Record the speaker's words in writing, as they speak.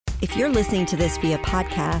If you're listening to this via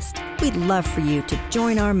podcast, we'd love for you to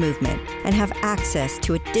join our movement and have access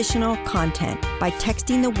to additional content by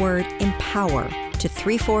texting the word EMPOWER to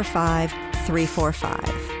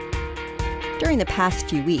 345-345. During the past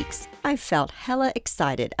few weeks, I've felt hella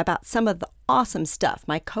excited about some of the awesome stuff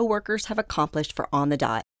my coworkers have accomplished for On the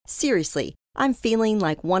Dot. Seriously, I'm feeling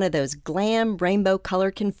like one of those glam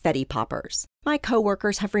rainbow-colored confetti poppers. My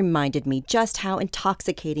coworkers have reminded me just how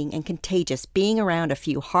intoxicating and contagious being around a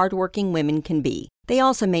few hardworking women can be. They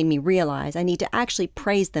also made me realize I need to actually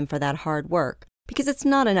praise them for that hard work, because it's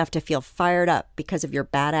not enough to feel fired up because of your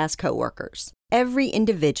badass coworkers. Every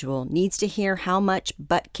individual needs to hear how much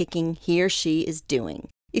butt-kicking he or she is doing.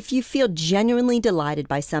 If you feel genuinely delighted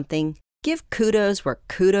by something, give kudos where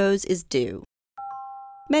kudos is due.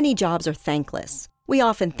 Many jobs are thankless. We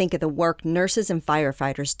often think of the work nurses and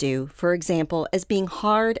firefighters do, for example, as being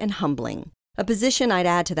hard and humbling. A position I'd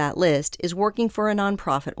add to that list is working for a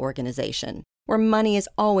nonprofit organization, where money is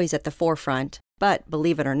always at the forefront, but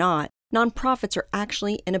believe it or not, nonprofits are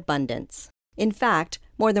actually in abundance. In fact,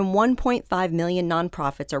 more than 1.5 million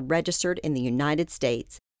nonprofits are registered in the United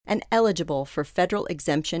States and eligible for federal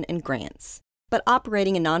exemption and grants. But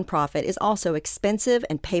operating a nonprofit is also expensive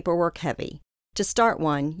and paperwork heavy. To start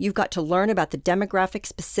one, you've got to learn about the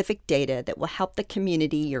demographic-specific data that will help the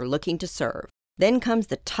community you're looking to serve. Then comes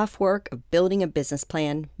the tough work of building a business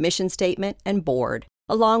plan, mission statement, and board,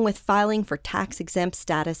 along with filing for tax-exempt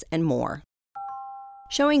status and more.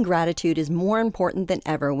 Showing gratitude is more important than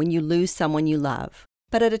ever when you lose someone you love.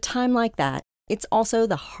 But at a time like that, it's also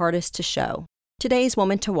the hardest to show. Today's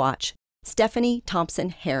woman to watch, Stephanie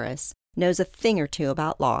Thompson Harris, knows a thing or two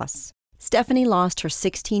about loss. Stephanie lost her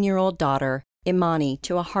 16-year-old daughter, Imani,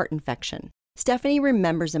 to a heart infection. Stephanie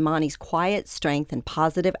remembers Imani's quiet strength and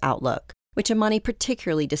positive outlook, which Imani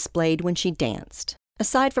particularly displayed when she danced.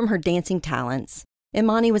 Aside from her dancing talents,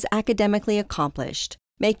 Imani was academically accomplished,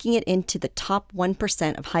 making it into the top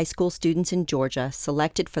 1% of high school students in Georgia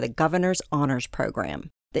selected for the Governor's Honors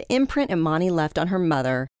Program. The imprint Imani left on her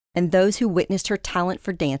mother and those who witnessed her talent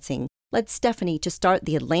for dancing led Stephanie to start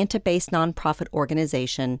the Atlanta-based nonprofit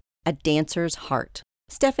organization, A Dancer's Heart.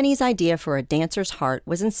 Stephanie's idea for A Dancer's Heart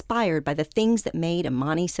was inspired by the things that made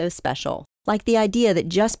Imani so special, like the idea that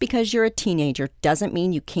just because you're a teenager doesn't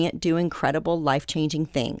mean you can't do incredible, life-changing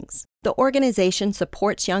things. The organization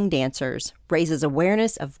supports young dancers, raises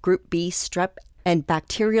awareness of Group B strep and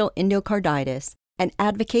bacterial endocarditis, and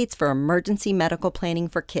advocates for emergency medical planning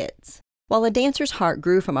for kids. While A Dancer's Heart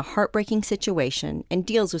grew from a heartbreaking situation and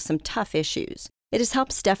deals with some tough issues, it has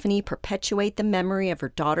helped Stephanie perpetuate the memory of her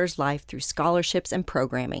daughter's life through scholarships and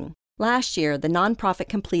programming. Last year, the nonprofit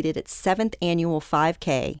completed its 7th annual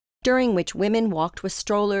 5K, during which women walked with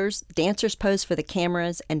strollers, dancers posed for the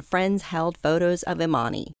cameras, and friends held photos of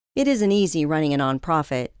Imani. It isn't easy running a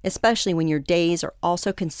nonprofit, especially when your days are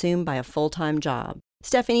also consumed by a full-time job.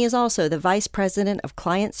 Stephanie is also the Vice President of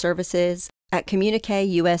Client Services at Communique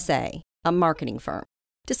USA, a marketing firm.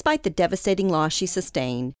 Despite the devastating loss she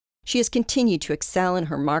sustained, she has continued to excel in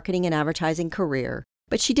her marketing and advertising career,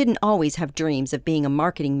 but she didn't always have dreams of being a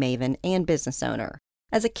marketing maven and business owner.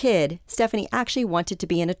 As a kid, Stephanie actually wanted to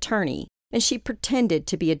be an attorney, and she pretended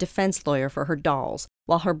to be a defense lawyer for her dolls,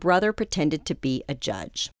 while her brother pretended to be a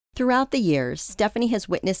judge. Throughout the years, Stephanie has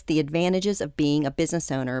witnessed the advantages of being a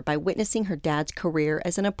business owner by witnessing her dad's career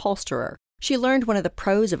as an upholsterer. She learned one of the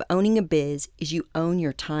pros of owning a biz is you own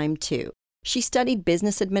your time too. She studied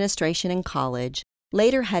business administration in college,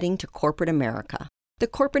 later heading to corporate America. The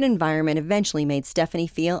corporate environment eventually made Stephanie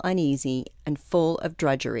feel uneasy and full of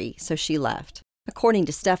drudgery, so she left. According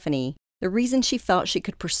to Stephanie, the reason she felt she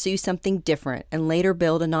could pursue something different and later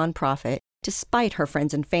build a nonprofit, despite her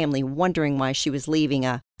friends and family wondering why she was leaving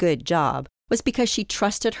a good job, was because she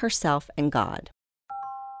trusted herself and God.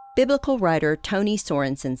 Biblical writer Tony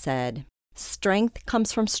Sorensen said, "Strength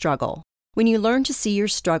comes from struggle. When you learn to see your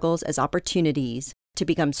struggles as opportunities to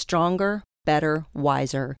become stronger, better,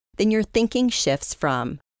 wiser, then your thinking shifts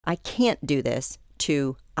from, I can't do this,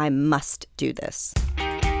 to, I must do this."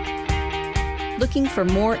 Looking for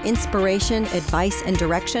more inspiration, advice, and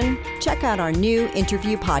direction? Check out our new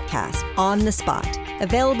interview podcast, On the Spot,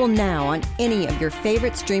 available now on any of your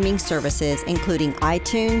favorite streaming services, including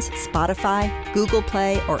iTunes, Spotify, Google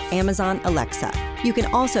Play, or Amazon Alexa. You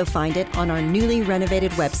can also find it on our newly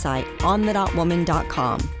renovated website,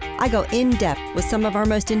 onthedotwoman.com. I go in-depth with some of our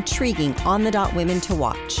most intriguing on-the-dot women to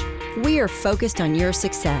watch. We are focused on your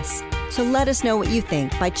success, so let us know what you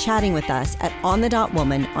think by chatting with us at On the Dot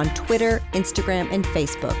Woman on Twitter, Instagram, and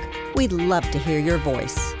Facebook. We'd love to hear your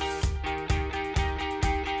voice.